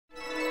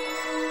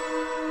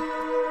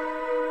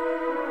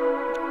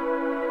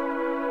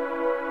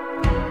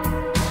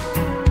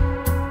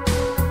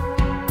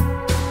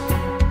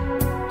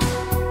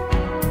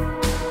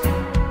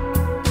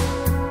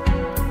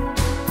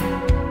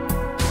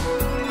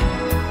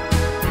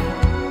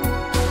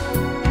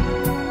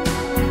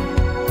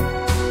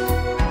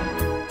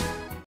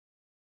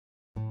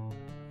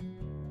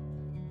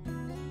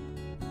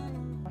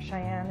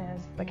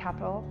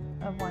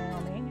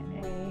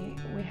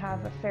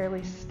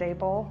fairly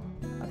stable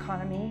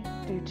economy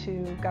due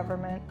to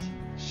government.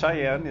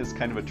 Cheyenne is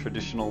kind of a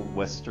traditional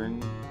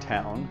western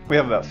town. We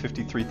have about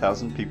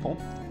 53,000 people.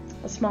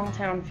 A small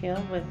town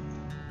feel with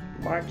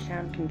large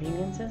town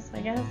conveniences,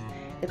 I guess.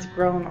 It's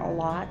grown a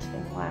lot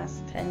in the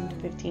last 10 to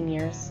 15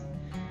 years.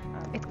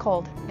 It's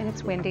cold and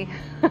it's windy.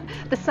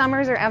 The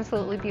summers are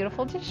absolutely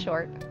beautiful, just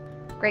short.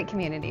 Great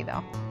community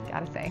though,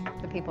 gotta say.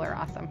 The people are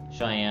awesome.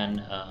 Cheyenne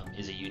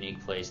is a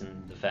unique place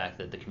in the fact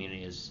that the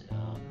community is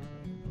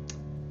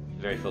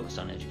very focused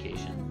on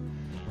education.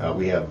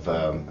 We have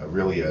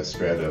really a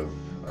spread of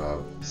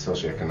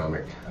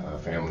socioeconomic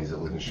families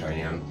that live in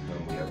Cheyenne.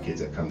 We have kids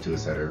that come to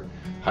us that are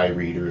high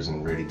readers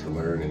and ready to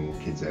learn, and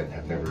kids that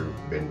have never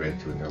been read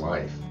to in their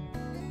life.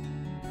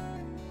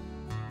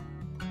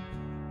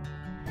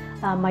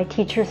 My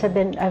teachers have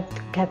been,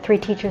 I've got 3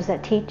 teachers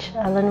that teach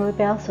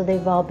Lindamood-Bell, so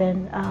they've all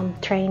been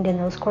trained in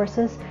those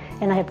courses.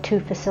 And I have 2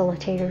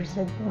 facilitators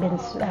that have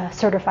been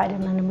certified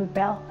in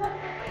Lindamood-Bell.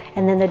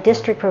 And then the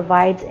district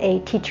provides a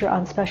teacher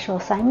on special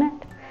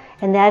assignment,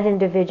 and that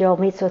individual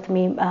meets with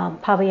me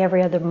probably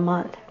every other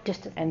month.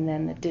 And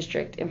then the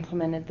district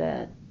implemented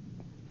the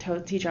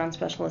teacher on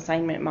special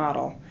assignment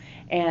model,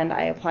 and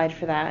I applied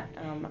for that.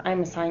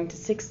 I'm assigned to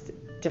 6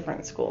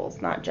 different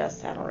schools, not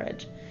just Saddle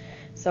Ridge.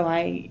 So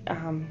I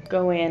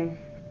go in,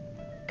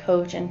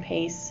 coach and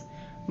pace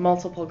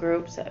multiple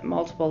groups at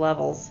multiple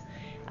levels,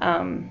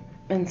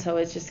 and so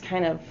it's just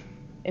kind of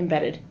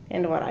embedded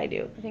into what I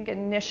do. I think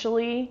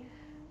initially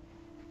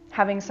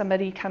having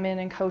somebody come in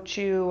and coach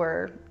you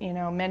or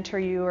mentor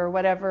you or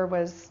whatever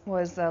was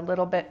a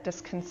little bit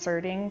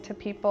disconcerting to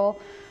people.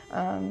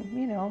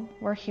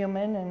 We're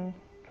human and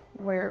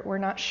we're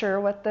not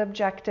sure what the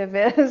objective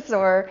is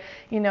or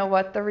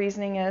what the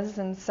reasoning is,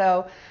 and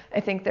so I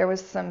think there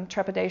was some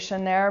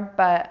trepidation there,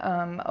 but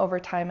over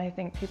time I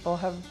think people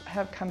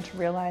have come to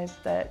realize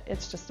that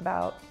it's just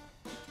about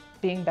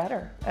being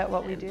better at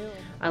what we do.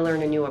 I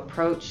learned a new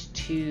approach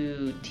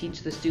to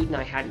teach the student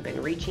I hadn't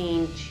been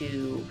reaching,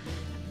 to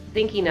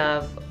thinking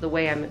of the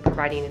way I'm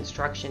providing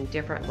instruction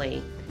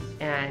differently,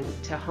 and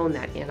to hone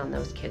that in on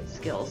those kids'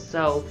 skills.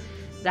 So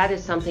that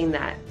is something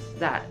that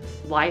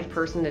live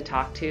person to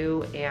talk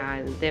to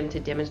and them to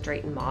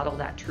demonstrate and model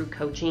that true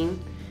coaching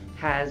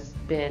has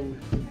been,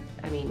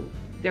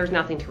 there's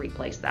nothing to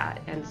replace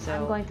that. And so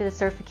I'm going through the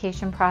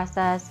certification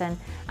process and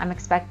I'm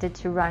expected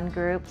to run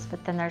groups,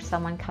 but then there's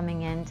someone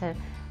coming in to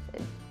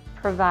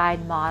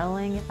provide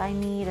modeling if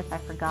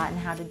I've forgotten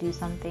how to do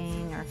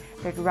something, or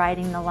they're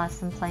writing the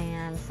lesson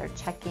plans, they're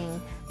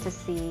checking to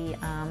see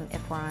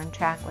if we're on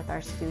track with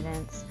our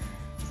students.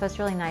 So it's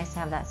really nice to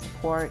have that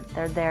support.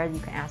 They're there, you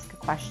can ask a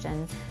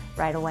question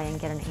right away and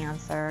get an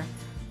answer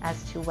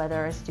as to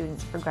whether a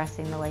student's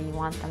progressing the way you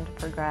want them to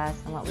progress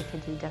and what we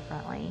could do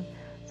differently.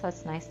 So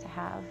it's nice to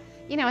have.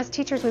 As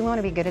teachers, we want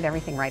to be good at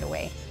everything right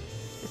away.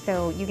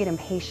 So you get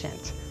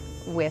impatient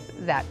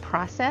with that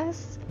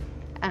process.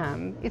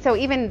 So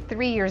even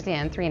 3 years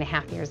in,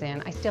 3.5 years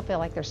in, I still feel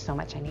like there's so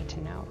much I need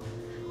to know.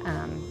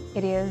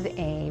 It is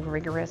a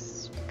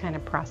rigorous kind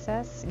of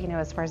process,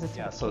 as far as the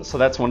certification. Yeah, so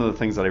that's one of the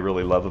things that I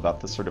really love about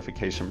the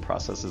certification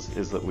process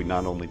is that we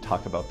not only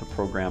talk about the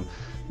program,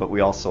 but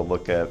we also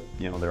look at,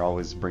 they're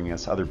always bringing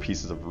us other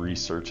pieces of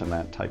research and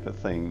that type of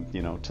thing,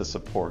 to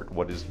support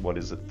what is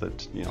it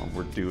that,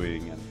 we're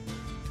doing. And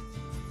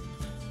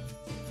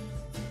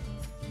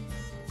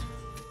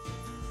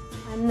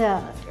I'm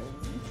the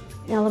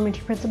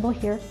elementary principal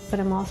here,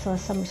 but I'm also a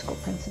summer school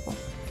principal.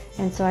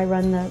 And so I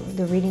run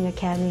the Reading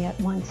Academy at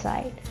one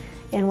site.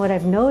 And what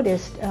I've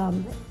noticed,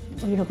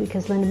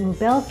 because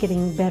Lindamood-Bell is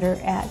getting better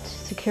at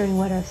securing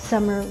what a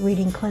summer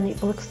reading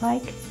clinic looks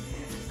like,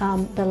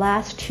 the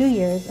last 2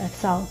 years I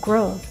saw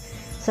growth.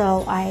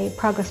 So I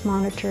progress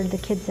monitored the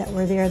kids that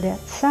were there that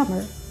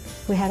summer.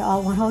 We had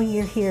one whole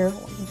year here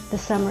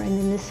this summer, and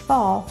then this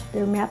fall,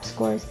 their MAP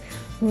scores,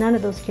 none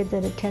of those kids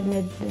that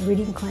attended the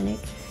reading clinic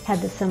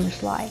had the summer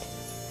slide.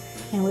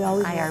 And we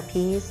always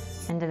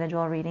IRPs,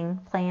 individual reading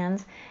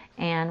plans,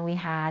 and we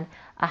had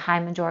a high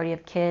majority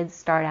of kids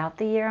start out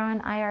the year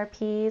on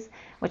IRPs,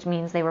 which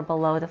means they were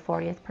below the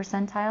 40th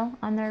percentile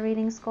on their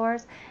reading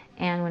scores.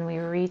 And when we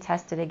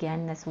retested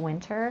again this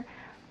winter,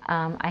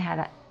 I had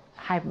a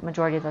high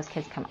majority of those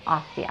kids come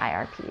off the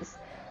IRPs.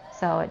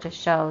 So it just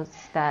shows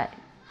that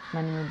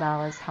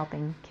Lindamood-Bell is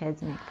helping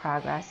kids make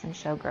progress and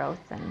show growth,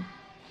 and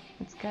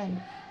it's good.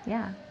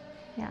 Yeah.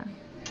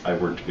 I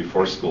worked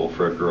before school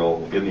for a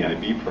girl in the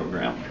IB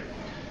program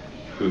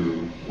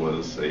who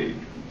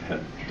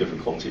had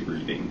difficulty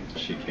reading.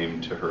 She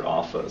came to her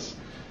office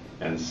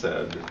and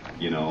said,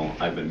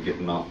 I've been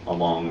getting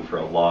along for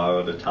a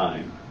lot of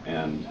time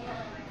and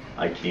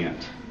I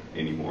can't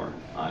anymore.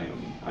 I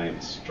am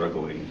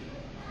struggling,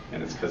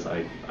 and it's because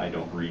I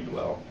don't read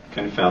well.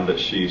 Kind of found that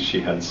she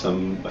had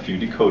a few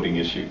decoding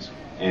issues,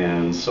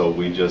 and so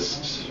we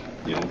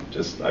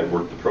I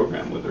worked the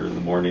program with her in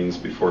the mornings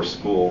before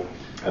school.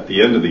 At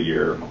the end of the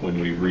year, when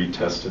we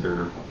retested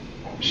her,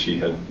 she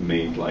had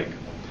made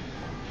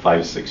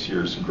 5-6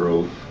 years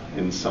growth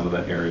in some of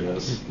the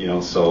areas,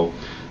 so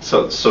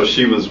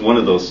she was one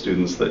of those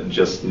students that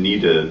just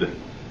needed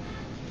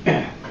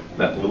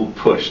that little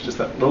push, just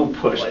that little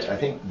push. I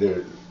think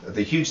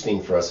the huge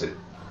thing for us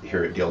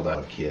here at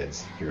Gildan,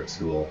 kids here at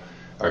school,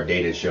 our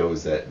data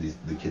shows that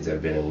the kids that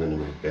have been in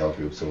Lindamood-Bell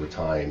groups over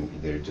time,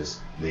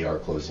 they are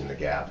closing the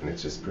gap, and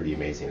it's just pretty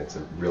amazing. It's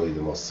really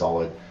the most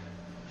solid,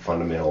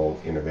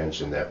 fundamental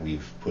intervention that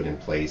we've put in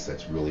place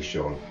that's really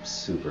shown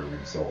super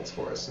results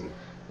for us, and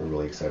we're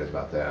really excited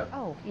about that.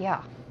 Oh,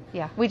 yeah.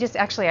 Yeah. We just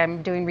actually,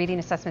 I'm doing reading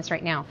assessments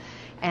right now,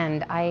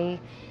 and I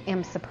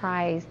am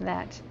surprised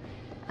that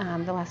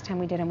the last time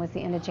we did them was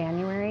the end of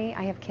January.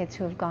 I have kids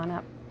who have gone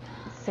up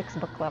 6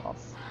 book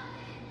levels.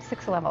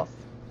 6 levels,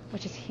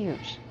 which is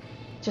huge.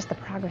 Just the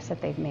progress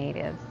that they've made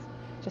is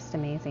just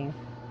amazing.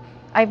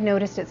 I've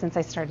noticed it since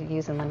I started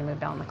using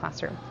Lindamood-Bell in the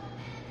classroom.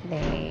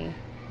 They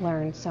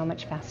learn so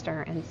much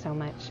faster and so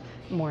much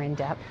more in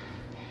depth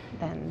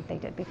than they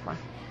did before.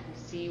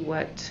 See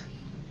what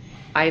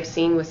I've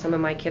seen with some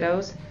of my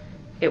kiddos,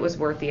 it was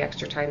worth the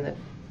extra time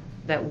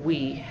that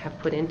we have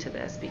put into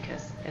this,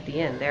 because at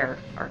the end they're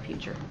our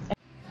future.